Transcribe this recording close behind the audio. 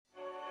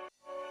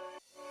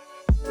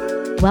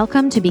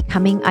Welcome to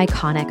Becoming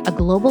Iconic, a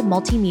global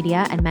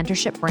multimedia and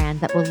mentorship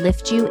brand that will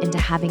lift you into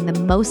having the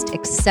most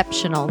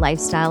exceptional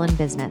lifestyle in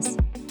business.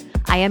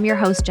 I am your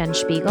host, Jen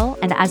Spiegel,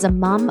 and as a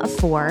mom of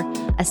four,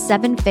 a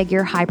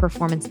seven-figure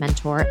high-performance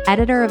mentor,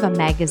 editor of a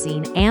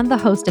magazine, and the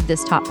host of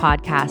this top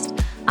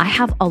podcast, I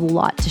have a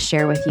lot to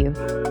share with you.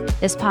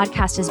 This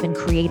podcast has been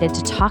created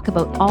to talk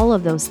about all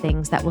of those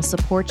things that will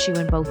support you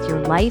in both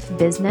your life,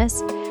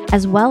 business,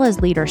 as well as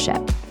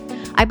leadership.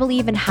 I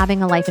believe in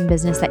having a life and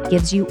business that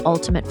gives you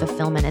ultimate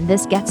fulfillment, and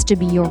this gets to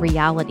be your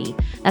reality.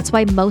 That's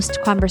why most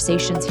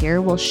conversations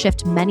here will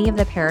shift many of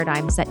the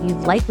paradigms that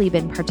you've likely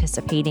been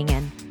participating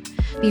in.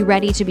 Be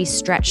ready to be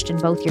stretched in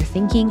both your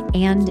thinking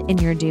and in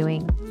your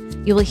doing.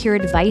 You will hear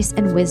advice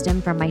and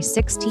wisdom from my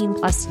 16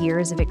 plus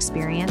years of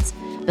experience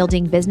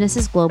building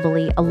businesses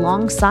globally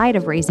alongside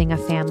of raising a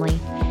family,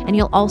 and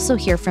you'll also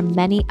hear from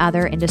many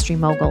other industry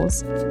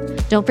moguls.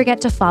 Don't forget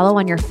to follow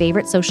on your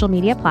favorite social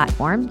media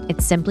platform.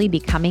 It's simply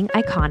Becoming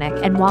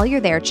Iconic, and while you're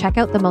there, check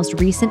out the most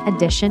recent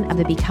edition of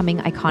the Becoming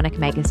Iconic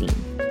magazine.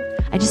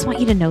 I just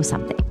want you to know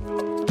something.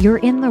 You're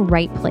in the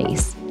right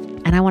place,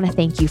 and I want to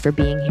thank you for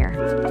being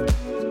here.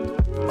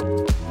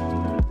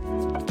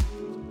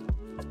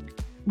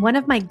 One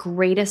of my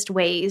greatest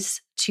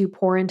ways to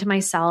pour into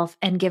myself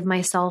and give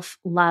myself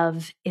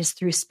love is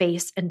through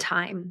space and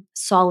time,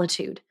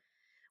 solitude,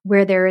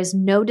 where there is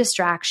no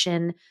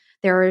distraction,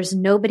 there is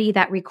nobody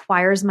that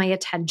requires my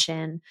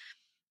attention.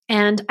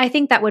 And I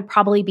think that would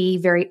probably be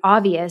very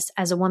obvious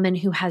as a woman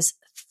who has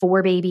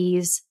 4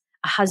 babies,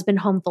 a husband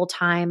home full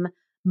time,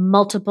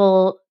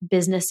 multiple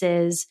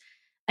businesses,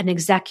 an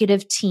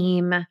executive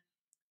team,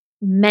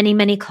 many,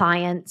 many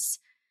clients.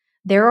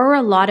 There are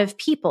a lot of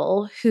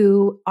people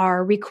who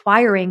are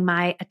requiring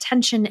my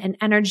attention and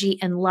energy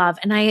and love.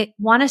 And I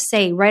want to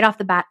say right off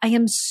the bat, I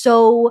am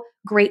so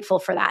grateful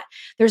for that.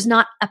 There's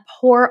not a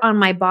pore on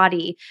my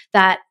body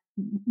that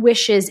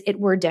wishes it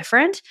were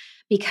different,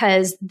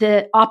 because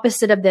the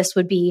opposite of this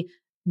would be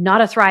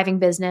not a thriving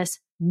business,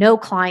 no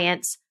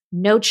clients,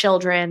 no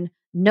children,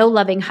 no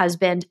loving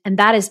husband. And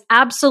that is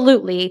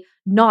absolutely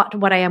not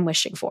what I am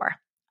wishing for.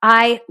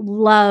 I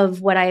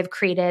love what I have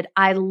created.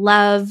 I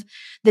love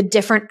the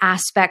different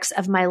aspects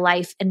of my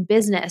life and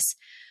business.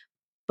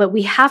 But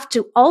we have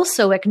to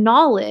also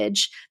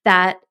acknowledge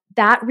that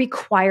that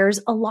requires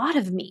a lot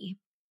of me.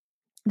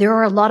 There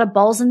are a lot of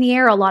balls in the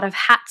air, a lot of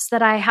hats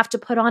that I have to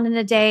put on in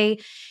a day.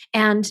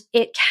 And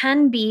it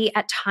can be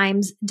at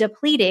times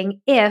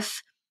depleting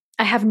if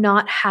I have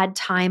not had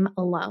time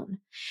alone.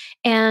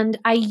 And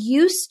I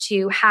used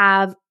to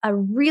have a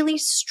really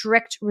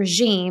strict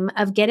regime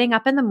of getting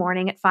up in the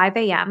morning at 5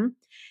 a.m.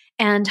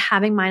 and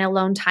having mine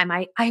alone time.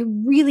 I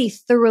really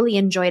thoroughly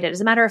enjoyed it. As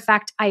a matter of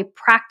fact, I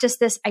practiced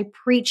this, I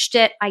preached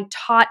it, I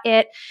taught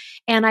it,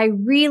 and I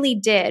really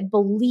did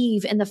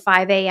believe in the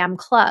 5 a.m.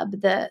 club,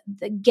 the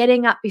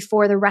getting up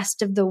before the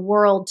rest of the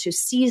world to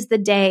seize the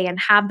day and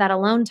have that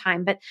alone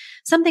time. But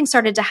something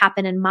started to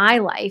happen in my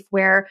life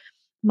where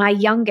my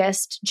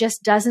youngest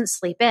just doesn't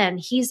sleep in.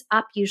 He's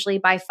up usually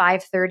by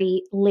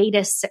 5:30,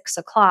 latest 6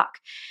 o'clock.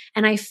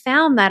 And I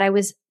found that I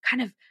was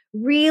kind of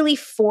really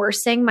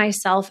forcing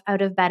myself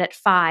out of bed at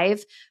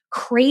 5,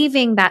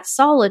 craving that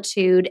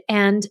solitude,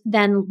 and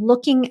then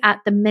looking at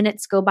the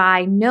minutes go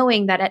by,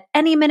 knowing that at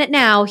any minute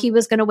now, he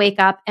was going to wake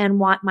up and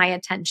want my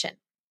attention.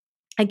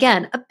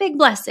 Again, a big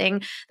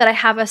blessing that I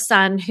have a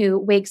son who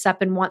wakes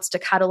up and wants to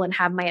cuddle and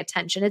have my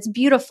attention. It's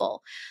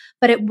beautiful.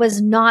 But it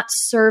was not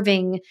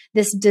serving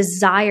this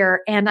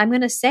desire, and I'm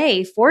going to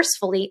say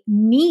forcefully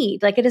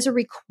need, like it is a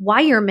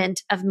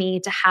requirement of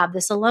me to have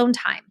this alone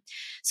time.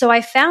 So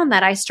I found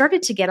that I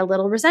started to get a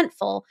little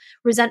resentful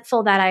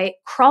that I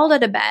crawled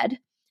out of bed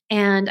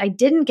and I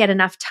didn't get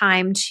enough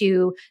time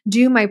to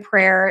do my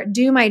prayer,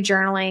 do my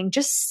journaling,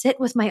 just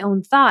sit with my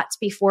own thoughts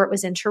before it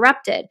was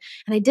interrupted.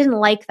 And I didn't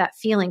like that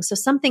feeling. So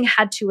something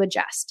had to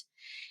adjust.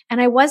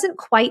 And I wasn't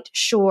quite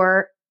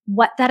sure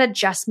what that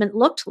adjustment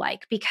looked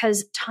like,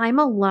 because time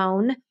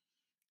alone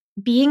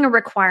being a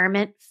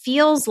requirement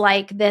feels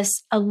like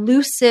this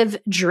elusive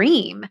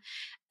dream,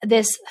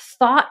 this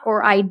thought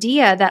or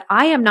idea that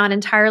I am not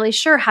entirely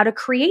sure how to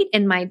create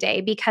in my day,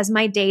 because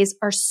my days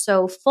are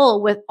so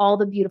full with all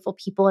the beautiful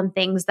people and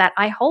things that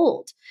I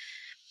hold.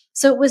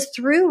 So it was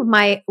through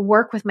my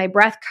work with my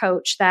breath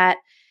coach that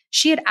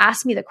she had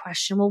asked me the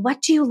question, well,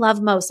 what do you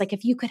love most? Like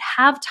if you could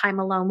have time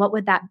alone, what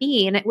would that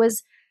be? And it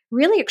was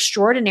really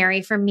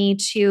extraordinary for me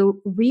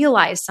to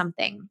realize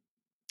something.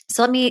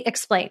 So let me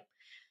explain.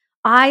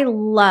 I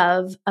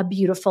love a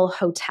beautiful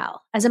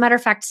hotel. As a matter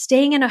of fact,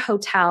 staying in a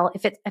hotel,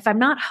 if I'm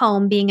not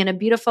home, being in a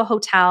beautiful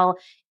hotel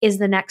is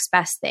the next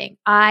best thing.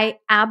 I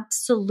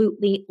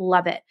absolutely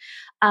love it.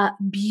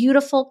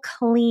 Beautiful,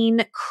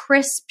 clean,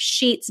 crisp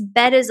sheets.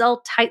 Bed is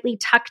all tightly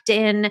tucked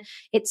in.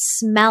 It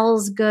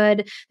smells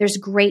good. There's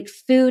great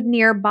food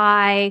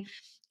nearby.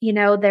 You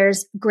know,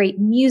 there's great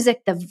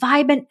music, the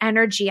vibe and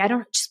energy. I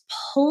don't just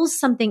pulls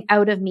something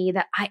out of me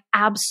that I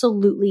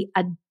absolutely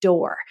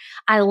adore.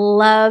 I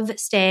love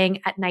staying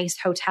at nice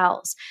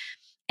hotels.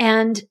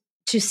 And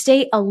to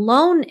stay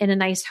alone in a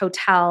nice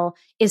hotel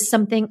is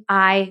something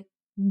I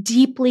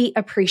deeply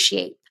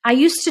appreciate. I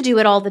used to do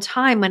it all the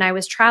time when I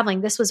was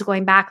traveling. This was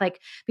going back like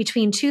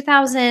between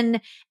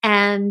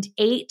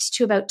 2008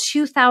 to about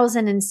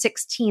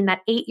 2016,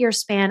 that 8-year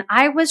span.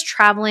 I was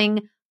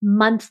traveling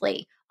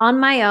monthly on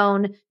my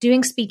own,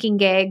 doing speaking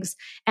gigs,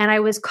 and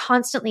I was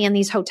constantly in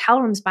these hotel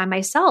rooms by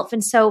myself.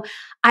 And so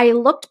I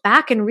looked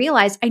back and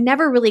realized I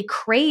never really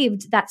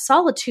craved that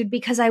solitude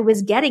because I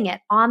was getting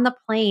it on the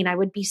plane. I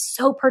would be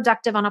so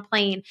productive on a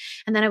plane.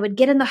 And then I would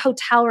get in the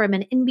hotel room,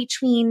 and in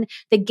between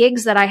the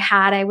gigs that I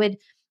had, I would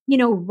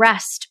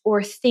rest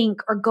or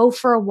think or go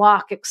for a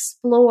walk,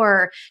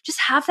 explore, just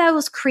have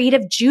those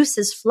creative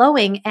juices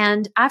flowing.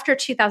 And after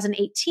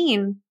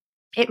 2018,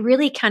 it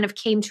really kind of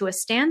came to a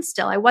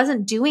standstill. I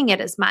wasn't doing it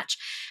as much.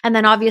 And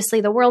then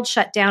obviously the world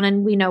shut down,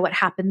 and we know what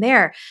happened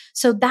there.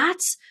 So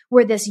that's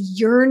where this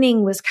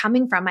yearning was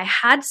coming from. I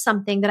had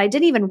something that I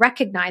didn't even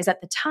recognize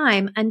at the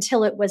time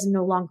until it was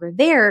no longer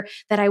there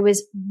that I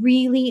was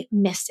really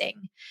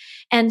missing.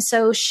 And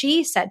so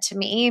she said to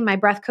me, my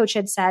breath coach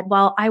had said,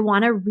 well, I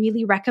want to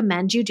really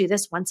recommend you do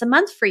this once a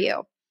month for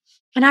you.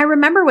 And I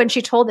remember when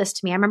she told this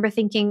to me, I remember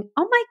thinking,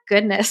 oh my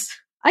goodness,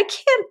 I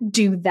can't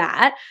do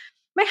that.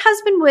 My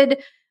husband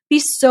would be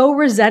so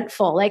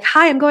resentful. Like,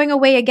 hi, I'm going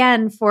away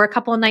again for a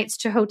couple of nights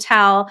to a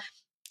hotel.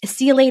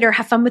 See you later.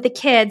 Have fun with the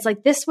kids.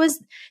 Like this was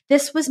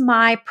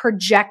my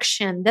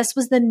projection. This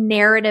was the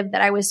narrative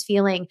that I was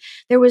feeling.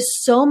 There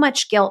was so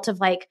much guilt of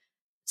like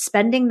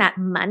spending that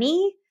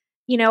money.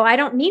 I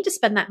don't need to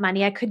spend that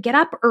money. I could get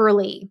up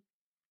early.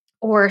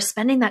 Or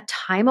spending that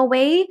time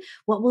away.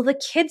 What will the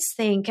kids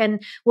think?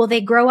 And will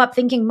they grow up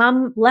thinking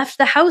mom left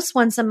the house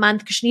once a month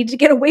because she needed to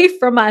get away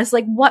from us?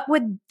 Like, what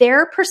would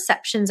their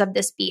perceptions of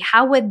this be?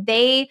 How would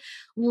they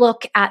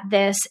look at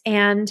this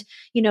and,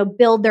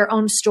 build their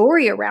own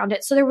story around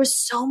it? So there was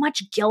so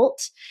much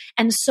guilt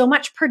and so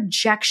much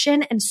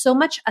projection and so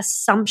much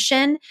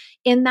assumption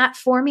in that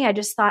for me. I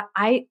just thought,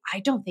 I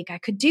don't think I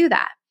could do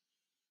that.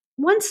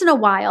 Once in a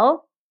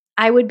while,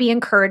 I would be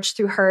encouraged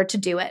through her to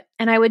do it.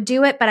 And I would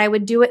do it, but I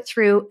would do it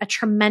through a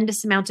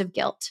tremendous amount of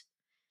guilt.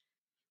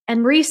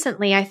 And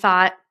recently I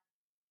thought,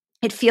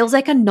 it feels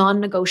like a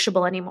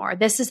non-negotiable anymore.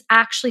 This is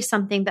actually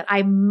something that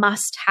I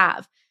must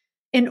have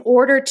in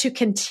order to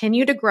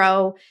continue to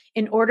grow,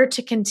 in order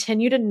to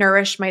continue to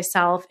nourish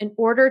myself, in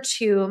order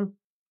to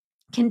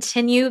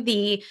continue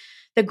the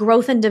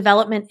growth and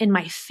development in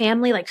my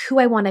family, like who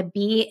I want to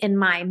be in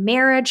my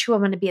marriage, who I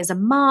want to be as a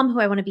mom, who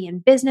I want to be in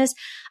business.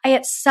 I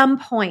at some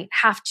point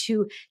have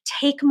to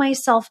take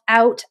myself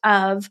out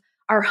of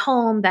our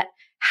home that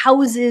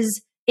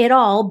houses it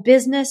all,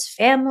 business,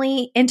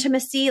 family,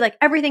 intimacy, like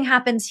everything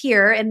happens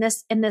here in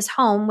this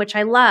home, which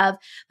I love,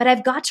 but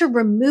I've got to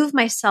remove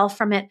myself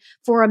from it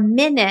for a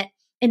minute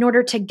in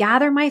order to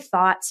gather my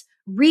thoughts,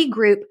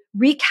 regroup,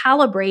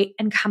 recalibrate,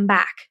 and come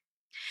back.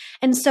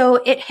 And so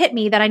it hit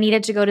me that I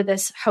needed to go to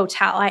this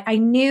hotel. I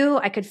knew,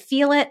 I could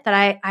feel it,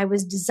 that I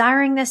was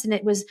desiring this, and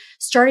it was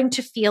starting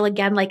to feel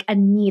again like a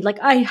need, like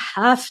I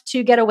have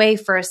to get away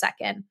for a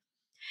second.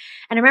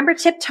 And I remember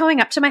tiptoeing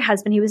up to my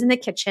husband. He was in the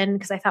kitchen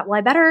because I thought, well,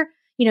 I better,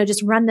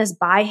 just run this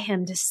by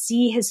him to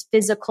see his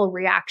physical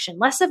reaction.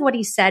 Less of what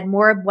he said,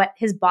 more of what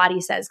his body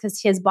says, because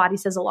his body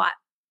says a lot.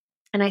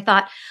 And I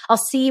thought, I'll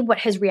see what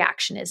his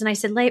reaction is. And I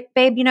said,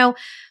 babe,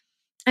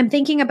 I'm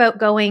thinking about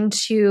going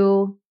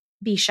to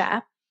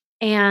Bisha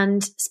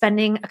and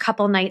spending a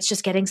couple nights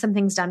just getting some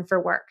things done for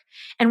work.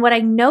 And what I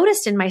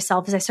noticed in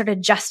myself is I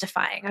started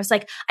justifying. I was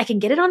like, I can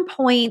get it on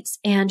points,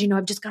 and,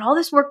 I've just got all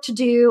this work to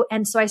do.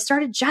 And so I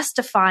started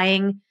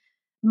justifying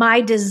my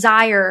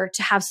desire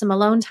to have some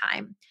alone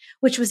time,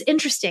 which was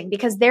interesting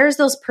because there's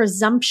those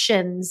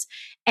presumptions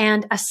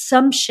and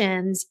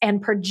assumptions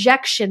and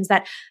projections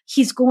that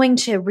he's going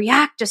to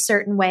react a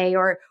certain way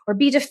or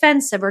be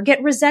defensive or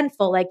get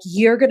resentful. Like,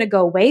 you're going to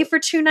go away for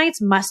 2 nights?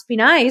 Must be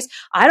nice.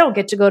 I don't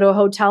get to go to a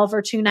hotel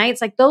for 2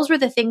 nights. Like, those were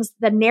the things,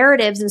 the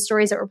narratives and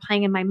stories that were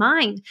playing in my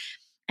mind.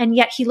 And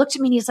yet he looked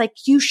at me and he's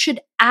like, you should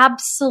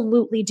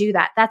absolutely do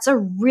that. That's a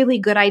really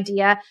good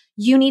idea.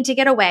 You need to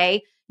get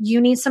away. You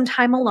need some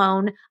time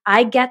alone.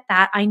 I get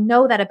that. I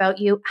know that about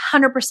you.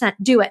 100%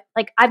 do it.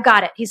 Like, I've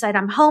got it. He said,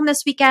 I'm home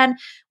this weekend.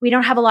 We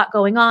don't have a lot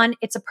going on.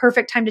 It's a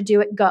perfect time to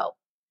do it. Go.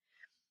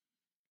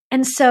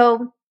 And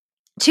so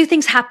 2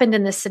 things happened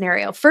in this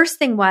scenario. First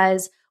thing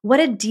was, what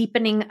a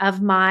deepening of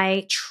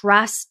my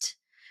trust,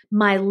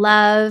 my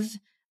love,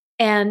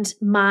 and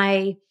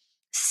my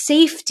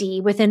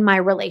safety within my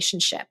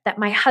relationship, that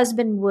my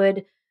husband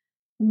would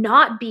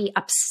not be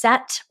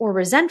upset or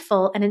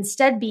resentful and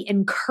instead be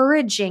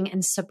encouraging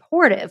and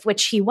supportive,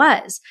 which he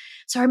was.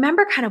 So I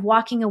remember kind of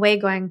walking away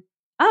going,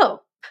 oh,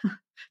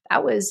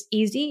 that was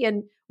easy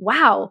and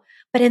wow.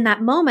 But in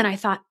that moment, I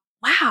thought,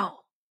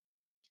 wow,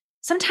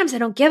 sometimes I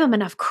don't give him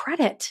enough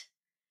credit.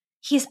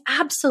 He's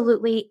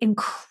absolutely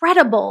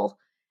incredible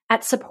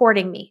at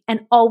supporting me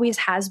and always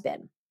has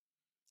been.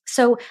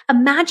 So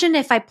imagine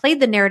if I played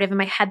the narrative in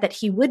my head that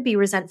he would be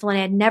resentful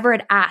and I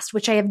had asked,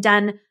 which I have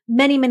done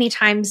many, many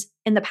times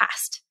in the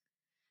past.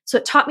 So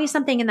it taught me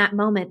something in that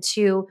moment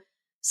to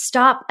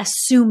stop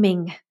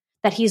assuming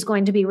that he's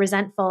going to be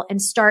resentful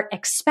and start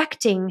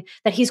expecting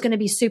that he's going to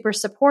be super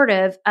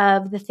supportive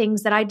of the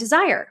things that I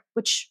desire,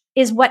 which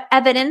is what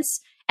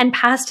evidence and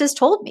past has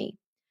told me.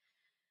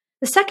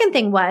 The second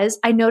thing was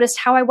I noticed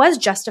how I was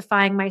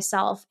justifying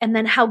myself and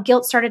then how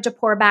guilt started to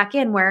pour back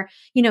in where,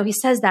 he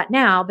says that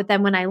now, but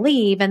then when I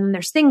leave and then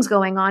there's things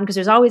going on, because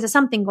there's always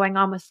something going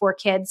on with 4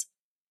 kids,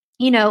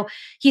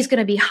 he's going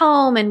to be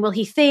home and will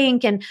he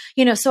think? And,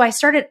 so I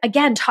started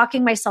again,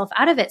 talking myself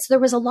out of it. So there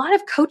was a lot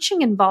of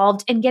coaching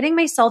involved in getting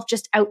myself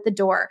just out the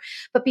door.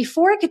 But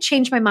before I could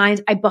change my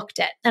mind, I booked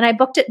it, and I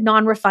booked it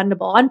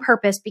non-refundable on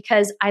purpose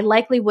because I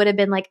likely would have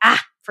been like,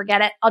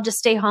 forget it. I'll just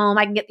stay home.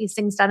 I can get these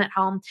things done at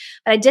home.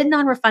 But I did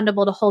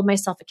non-refundable to hold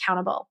myself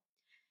accountable.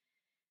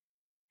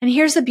 And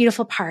here's the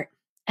beautiful part.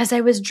 As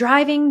I was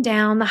driving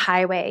down the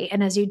highway,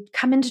 and as you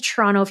come into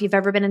Toronto, if you've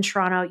ever been in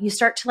Toronto, you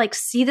start to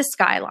see the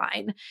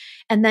skyline,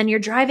 and then you're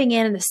driving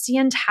in and the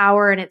CN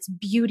Tower and its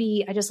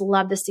beauty. I just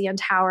love the CN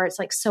Tower. It's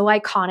so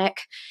iconic,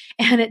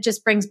 and it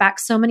just brings back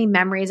so many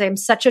memories. I'm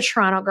such a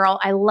Toronto girl.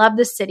 I love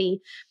the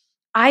city.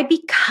 I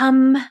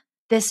become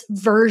this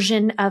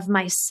version of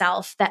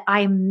myself that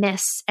I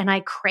miss and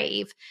I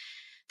crave.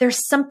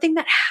 There's something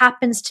that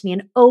happens to me,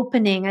 an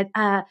opening,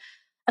 a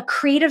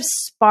creative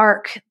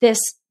spark, this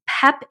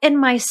pep in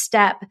my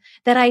step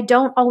that I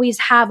don't always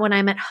have when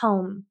I'm at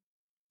home.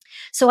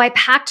 So I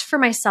packed for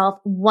myself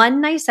one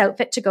nice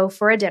outfit to go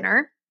for a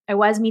dinner. I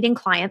was meeting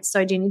clients, so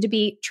I do need to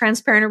be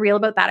transparent and real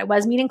about that. I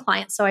was meeting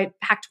clients, so I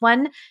packed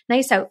one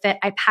nice outfit.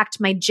 I packed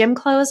my gym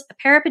clothes, a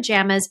pair of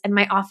pajamas, and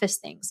my office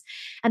things.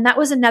 And that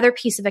was another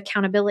piece of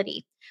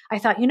accountability. I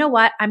thought, you know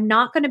what? I'm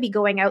not going to be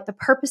going out. The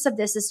purpose of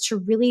this is to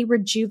really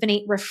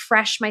rejuvenate,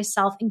 refresh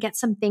myself, and get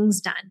some things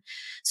done.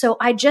 So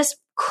I just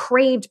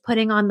craved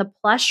putting on the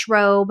plush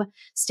robe,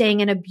 staying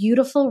in a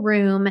beautiful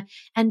room,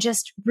 and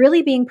just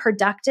really being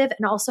productive,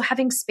 and also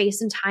having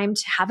space and time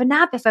to have a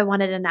nap if I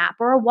wanted a nap,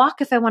 or a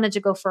walk if I wanted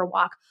to go for a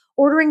walk,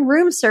 ordering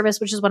room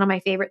service, which is one of my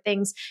favorite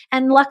things.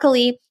 And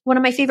luckily, one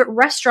of my favorite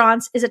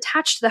restaurants is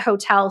attached to the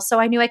hotel. So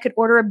I knew I could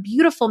order a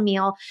beautiful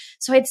meal.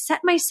 So I'd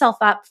set myself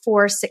up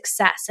for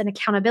success and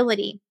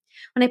accountability.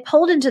 When I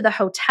pulled into the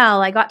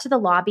hotel, I got to the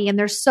lobby, and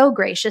they're so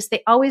gracious.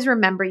 They always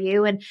remember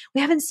you. And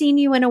we haven't seen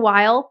you in a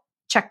while.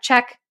 Check,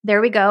 check. There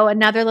we go.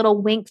 Another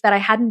little wink that I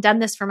hadn't done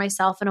this for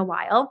myself in a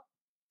while.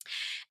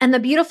 And the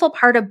beautiful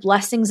part of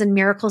blessings and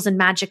miracles and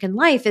magic in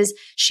life is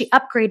she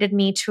upgraded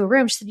me to a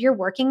room. She said, you're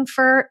working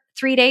for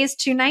 3 days,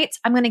 2 nights.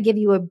 I'm going to give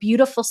you a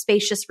beautiful,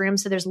 spacious room.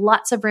 So there's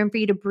lots of room for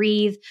you to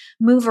breathe,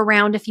 move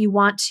around if you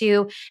want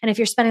to. And if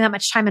you're spending that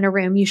much time in a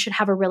room, you should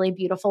have a really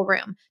beautiful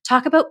room.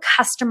 Talk about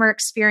customer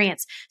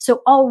experience.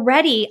 So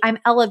already I'm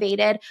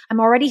elevated. I'm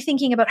already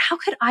thinking about how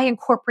could I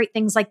incorporate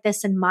things like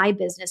this in my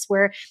business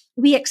where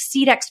we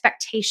exceed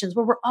expectations,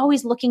 where we're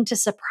always looking to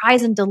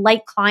surprise and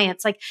delight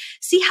clients.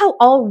 See how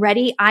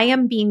already I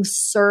am being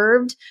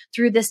served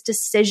through this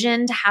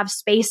decision to have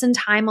space and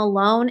time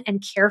alone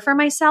and care for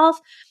myself.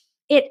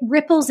 It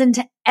ripples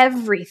into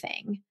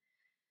everything.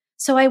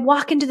 So I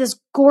walk into this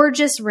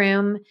gorgeous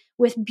room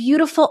with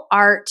beautiful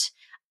art,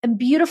 a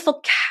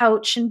beautiful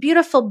couch and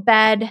beautiful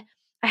bed.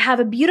 I have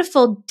a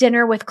beautiful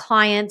dinner with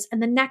clients.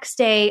 And the next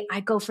day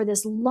I go for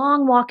this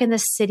long walk in the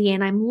city,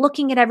 and I'm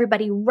looking at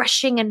everybody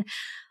rushing and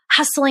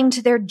hustling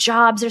to their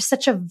jobs. There's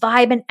such a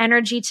vibe and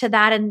energy to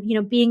that.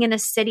 And, being in a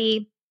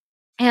city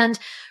and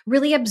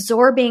really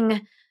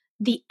absorbing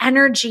the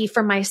energy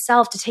for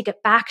myself to take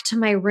it back to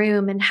my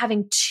room, and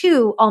having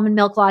 2 almond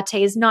milk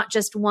lattes, not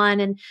just one,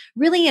 and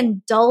really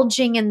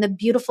indulging in the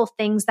beautiful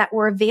things that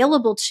were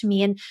available to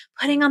me, and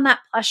putting on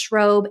that plush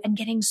robe and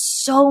getting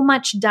so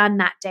much done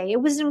that day.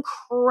 It was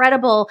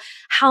incredible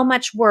how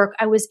much work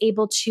I was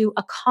able to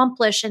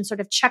accomplish and sort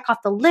of check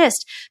off the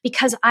list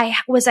because I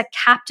was a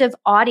captive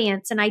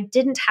audience and I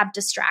didn't have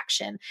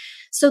distraction.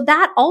 So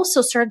that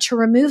also started to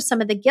remove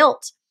some of the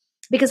guilt,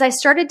 because I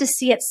started to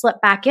see it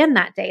slip back in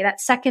that day.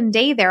 That second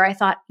day there, I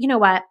thought, you know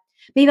what?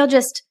 Maybe I'll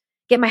just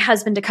get my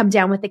husband to come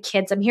down with the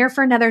kids. I'm here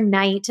for another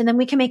night, and then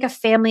we can make a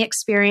family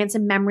experience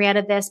and memory out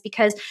of this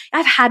because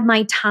I've had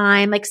my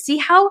time. See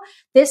how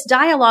this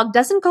dialogue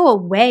doesn't go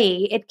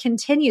away. It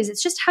continues.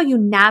 It's just how you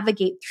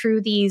navigate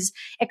through these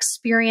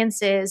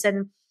experiences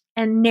and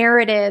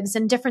narratives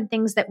and different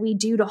things that we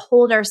do to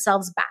hold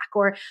ourselves back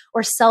or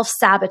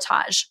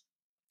self-sabotage.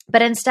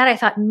 But instead I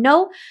thought,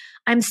 no,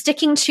 I'm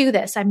sticking to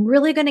this. I'm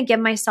really going to give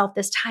myself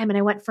this time. And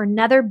I went for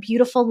another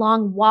beautiful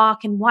long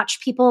walk and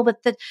watched people with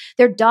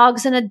their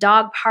dogs in a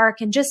dog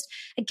park, and just,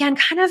 again,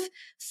 kind of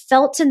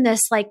felt in this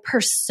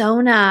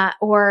persona,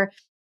 or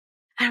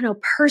I don't know,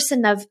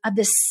 person of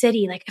this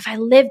city. If I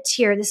lived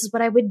here, this is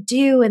what I would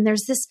do. And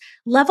there's this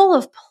level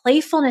of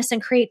playfulness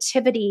and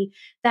creativity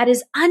that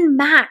is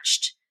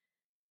unmatched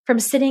from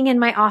sitting in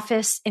my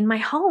office in my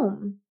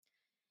home.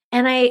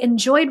 And I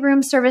enjoyed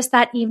room service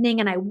that evening,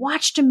 and I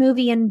watched a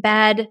movie in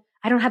bed.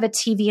 I don't have a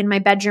TV in my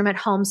bedroom at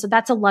home, so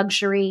that's a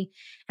luxury.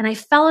 And I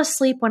fell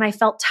asleep when I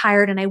felt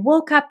tired, and I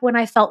woke up when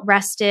I felt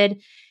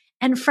rested.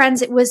 And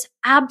friends, it was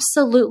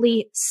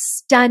absolutely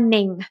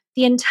stunning.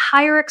 The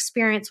entire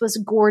experience was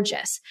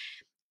gorgeous.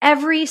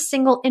 every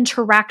single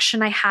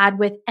interaction I had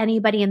with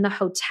anybody in the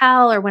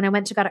hotel or when I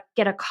went to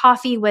get a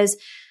coffee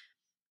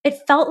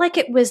it felt like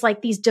it was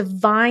like these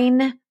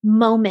divine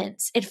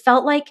moments. It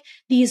felt like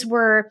these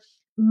were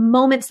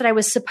moments that I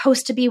was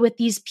supposed to be with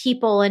these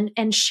people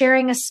and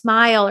sharing a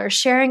smile or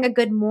sharing a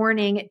good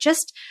morning.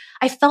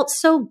 I felt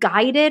so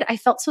guided. I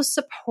felt so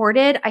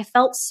supported. I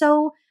felt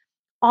so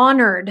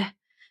honored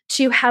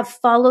to have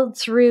followed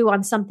through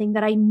on something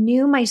that I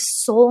knew my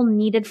soul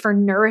needed for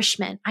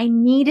nourishment. I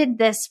needed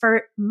this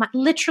for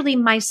literally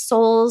my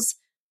soul's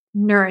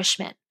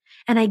nourishment.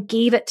 And I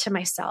gave it to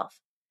myself.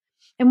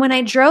 And when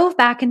I drove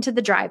back into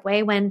the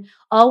driveway, when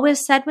all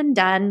was said and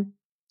done,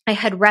 I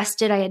had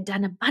rested, I had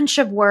done a bunch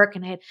of work,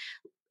 and I had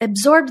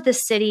absorbed the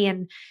city,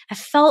 and I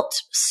felt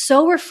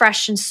so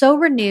refreshed and so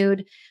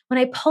renewed. When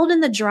I pulled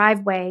in the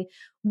driveway,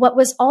 what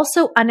was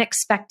also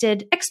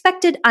expected,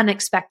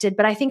 unexpected,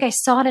 but I think I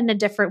saw it in a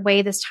different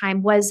way this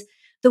time, was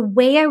the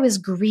way I was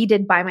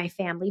greeted by my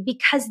family,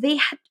 because they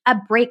had a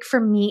break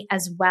from me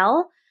as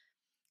well.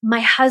 My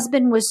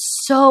husband was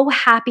so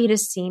happy to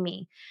see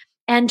me.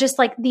 And just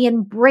like the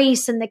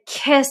embrace and the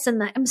kiss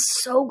and I'm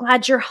so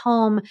glad you're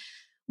home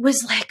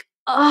was like,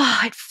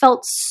 oh, it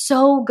felt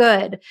so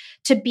good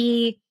to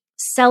be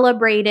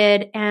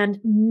celebrated and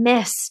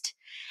missed.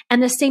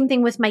 And the same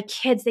thing with my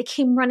kids. They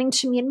came running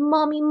to me and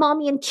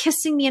mommy, and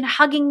kissing me and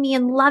hugging me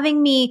and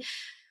loving me.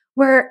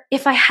 Where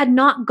if I had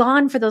not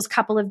gone for those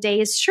couple of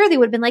days, sure, they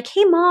would have been like,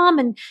 hey, mom,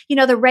 and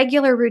the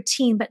regular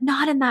routine, but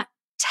not in that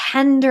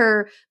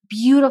tender,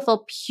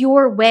 beautiful,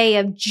 pure way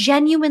of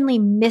genuinely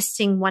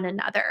missing one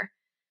another.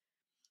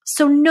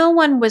 So no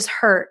one was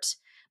hurt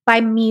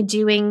by me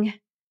doing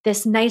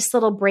this nice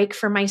little break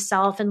for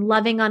myself and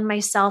loving on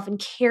myself and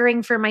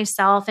caring for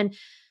myself. And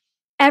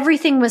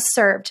everything was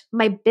served.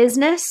 My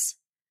business,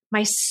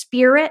 my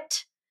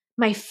spirit,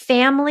 my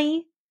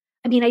family.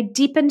 I mean, I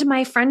deepened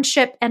my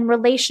friendship and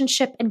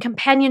relationship and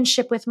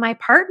companionship with my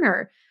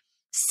partner,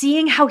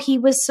 seeing how he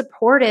was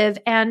supportive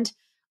and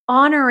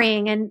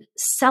honoring and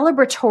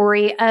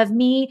celebratory of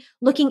me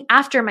looking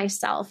after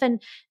myself.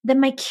 And then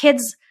my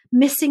kids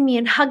missing me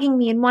and hugging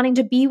me and wanting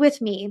to be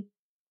with me.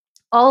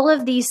 All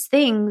of these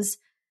things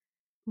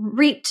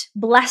reaped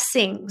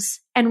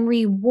blessings and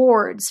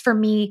rewards for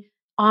me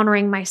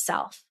honoring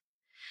myself.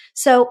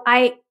 So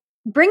I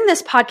bring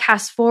this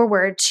podcast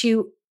forward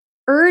to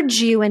urge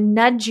you and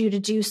nudge you to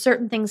do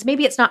certain things.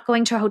 Maybe it's not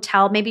going to a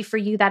hotel. Maybe for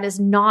you, that is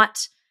not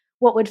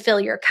what would fill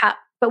your cup.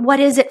 But what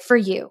is it for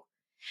you?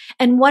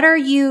 And what are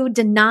you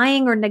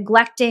denying or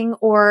neglecting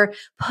or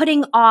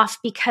putting off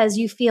because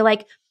you feel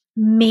like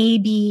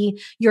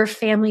maybe your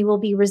family will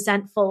be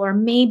resentful, or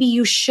maybe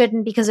you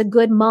shouldn't because a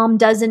good mom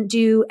doesn't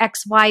do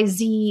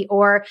XYZ,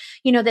 or,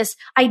 this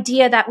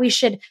idea that we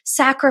should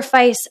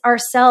sacrifice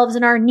ourselves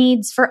and our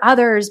needs for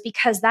others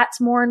because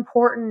that's more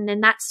important.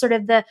 And that's sort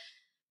of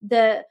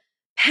the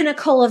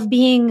pinnacle of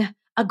being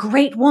a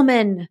great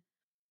woman.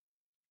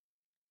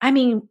 I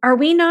mean, are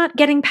we not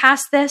getting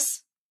past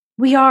this?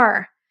 We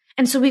are.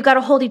 And so we've got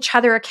to hold each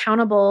other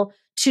accountable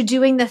to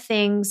doing the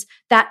things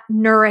that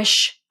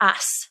nourish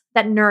us,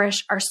 that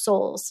nourish our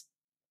souls.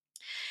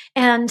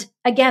 And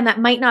again, that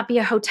might not be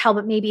a hotel,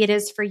 but maybe it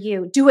is for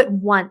you. Do it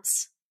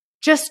once.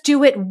 Just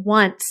do it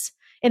once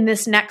in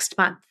this next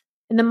month.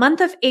 In the month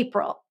of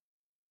April,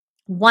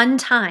 one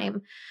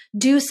time,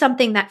 do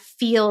something that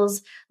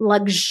feels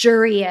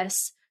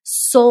luxurious,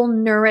 soul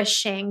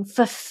nourishing,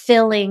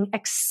 fulfilling,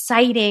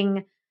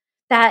 exciting,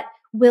 that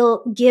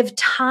will give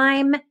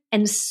time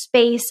and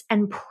space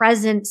and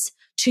presence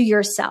to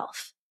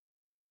yourself.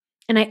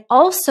 And I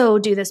also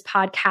do this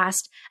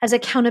podcast as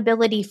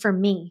accountability for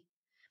me,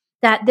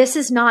 that this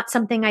is not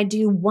something I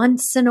do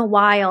once in a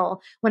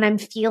while when I'm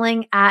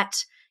feeling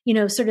at,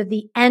 sort of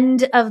the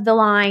end of the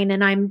line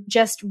and I'm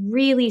just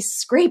really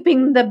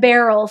scraping the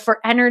barrel for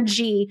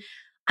energy.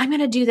 I'm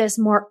going to do this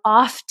more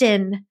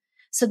often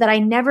so that I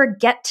never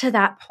get to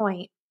that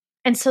point,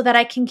 and so that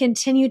I can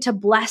continue to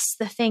bless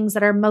the things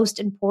that are most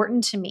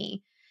important to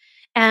me.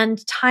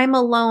 And time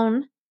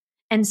alone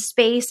and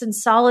space and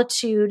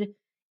solitude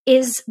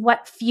is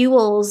what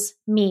fuels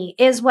me,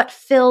 is what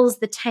fills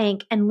the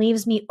tank and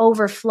leaves me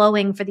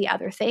overflowing for the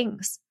other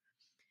things.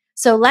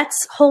 So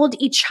let's hold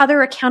each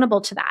other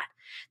accountable to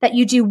that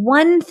you do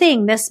one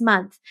thing this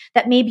month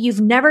that maybe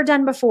you've never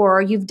done before,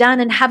 or you've done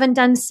and haven't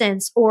done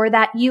since, or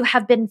that you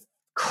have been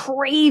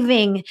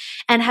craving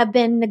and have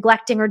been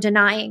neglecting or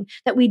denying,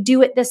 that we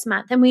do it this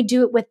month, and we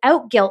do it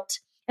without guilt,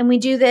 and we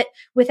do that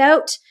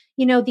without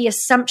the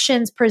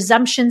assumptions,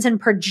 presumptions, and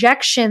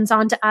projections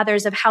onto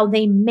others of how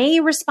they may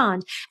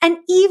respond. And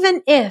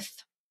even if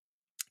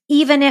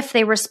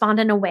they respond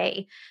in a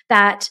way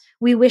that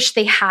we wish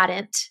they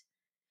hadn't,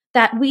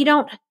 that we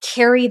don't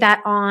carry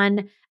that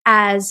on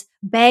as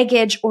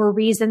baggage or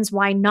reasons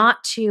why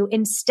not to.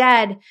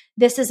 Instead,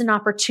 this is an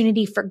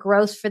opportunity for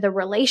growth for the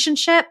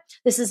relationship.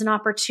 This is an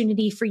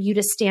opportunity for you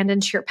to stand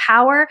into your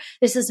power.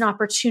 This is an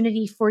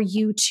opportunity for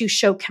you to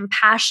show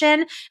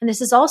compassion. And this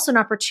is also an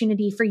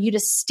opportunity for you to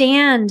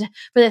stand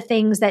for the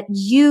things that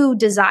you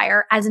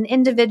desire as an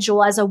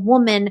individual, as a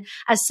woman,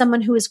 as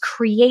someone who is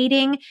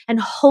creating and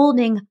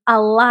holding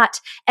a lot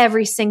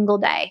every single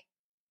day.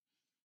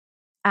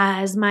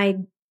 As my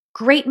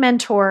great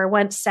mentor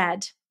once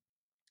said,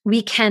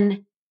 we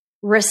can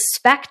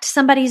respect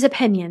somebody's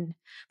opinion,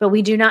 but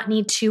we do not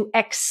need to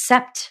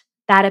accept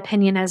that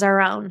opinion as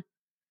our own.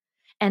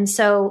 And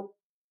so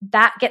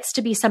that gets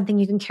to be something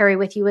you can carry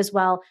with you as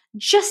well,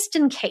 just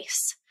in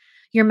case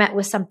you're met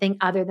with something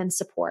other than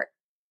support.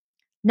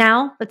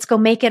 Now, let's go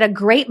make it a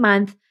great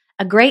month,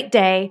 a great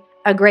day,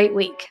 a great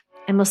week,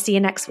 and we'll see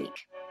you next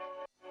week.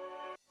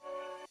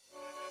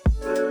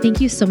 Thank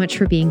you so much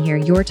for being here.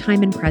 Your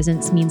time and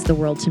presence means the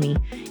world to me.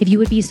 If you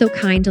would be so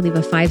kind to leave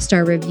a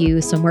 5-star review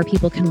so more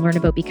people can learn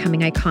about becoming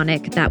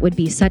iconic, that would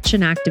be such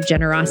an act of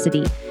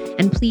generosity.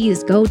 And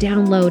please go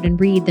download and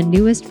read the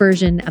newest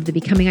version of the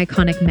Becoming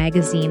Iconic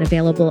magazine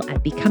available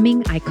at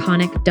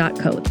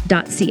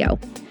becomingiconic.co.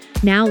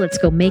 Now let's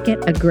go make it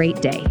a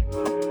great day.